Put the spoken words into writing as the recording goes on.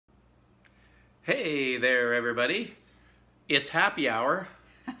Hey there, everybody. It's happy hour.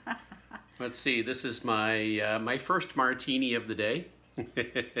 Let's see, this is my my first martini of the day.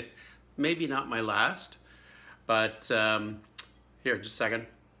 Maybe not my last, but here, just a second.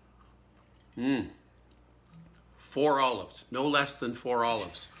 4 olives, no less than 4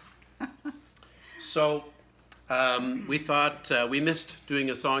 olives. So we thought we missed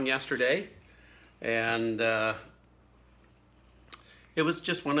doing a song yesterday, and it was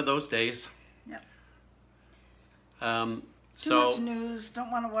just one of those days. Yep. Too much news, don't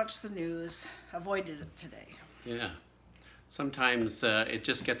want to watch the news, avoided it today. Yeah, sometimes it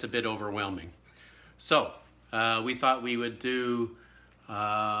just gets a bit overwhelming. So we thought we would do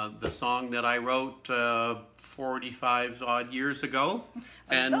the song that I wrote 45 odd years ago.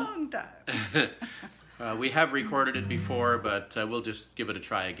 A long time. We have recorded it before, but we'll just give it a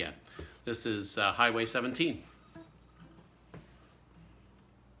try again. This is Highway 17.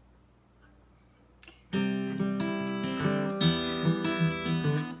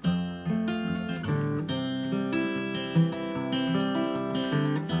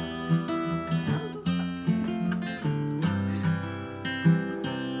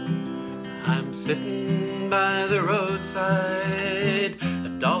 I'm sitting by the roadside,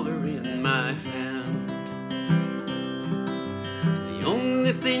 $1 in my hand. The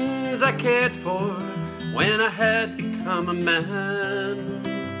only things I cared for when I had become a man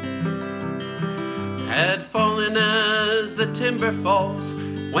had fallen as the timber falls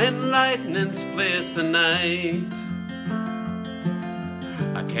when lightning splits the night.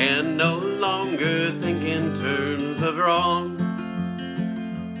 I can no longer think in terms of wrong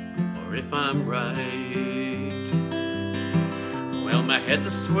or if I'm right. Well, my head's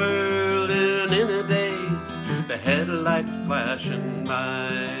a swirling in a daze, the headlights flashing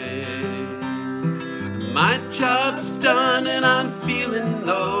by. My job's done and I'm feeling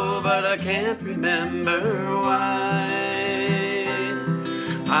low, but I can't remember why.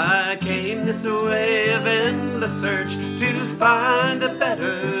 I came this way of endless search to find a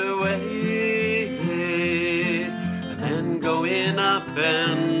better way, and then going up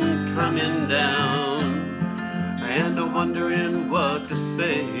and coming down, and wondering what to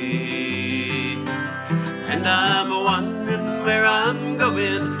say. And I'm wondering where I'm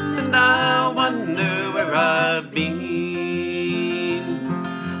going, and I wonder where I've been.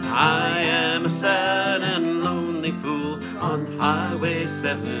 I am a sad and lonely fool on Highway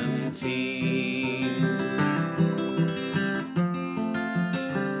 17.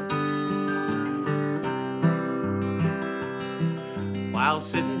 While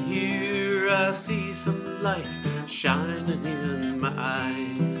sitting here, I see some light shining in my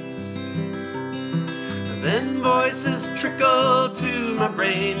eyes. Then voices trickle to my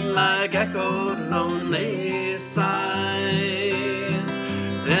brain like echoed lonely sighs.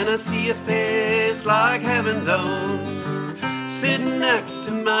 Then I see a face like heaven's own sitting next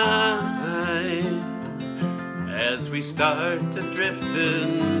to mine, as we start to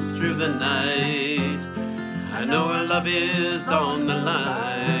drifting through the night. I know our love is on the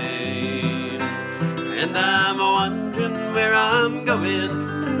line, and I'm wondering where I'm going,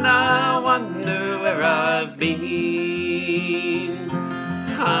 and I wonder where I've been.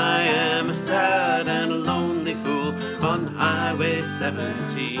 I am a sad and a lonely fool on Highway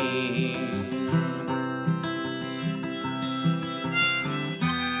 17.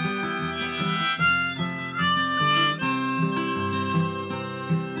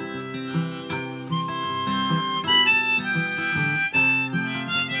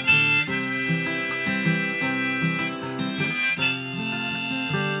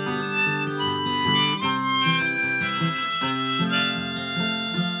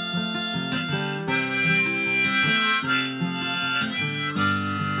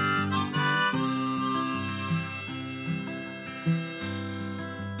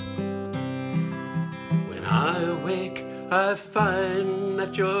 I awake, I find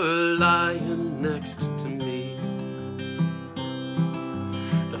that you're lying next to me.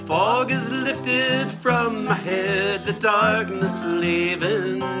 The fog is lifted from my head, the darkness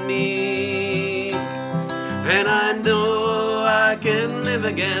leaving me. And I know I can live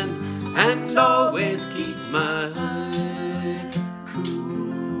again and always keep my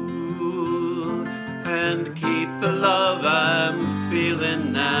cool, and keep the love I'm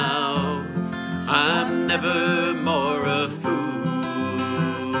feeling now. I'm never more a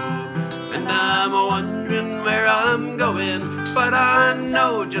fool, and I'm wondering where I'm going, but I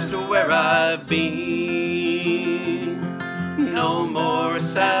know just where I've been. No more a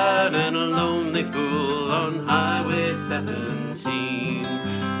sad and a lonely fool on Highway 17.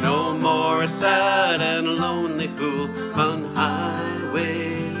 No more a sad and a lonely fool on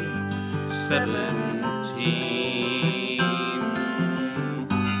Highway 17. 17.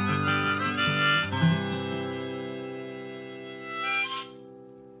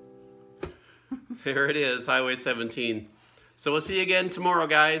 There it is, Highway 17. So we'll see you again tomorrow,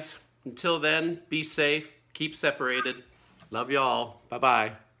 guys. Until then, be safe, keep separated. Love you all.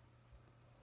 Bye-bye.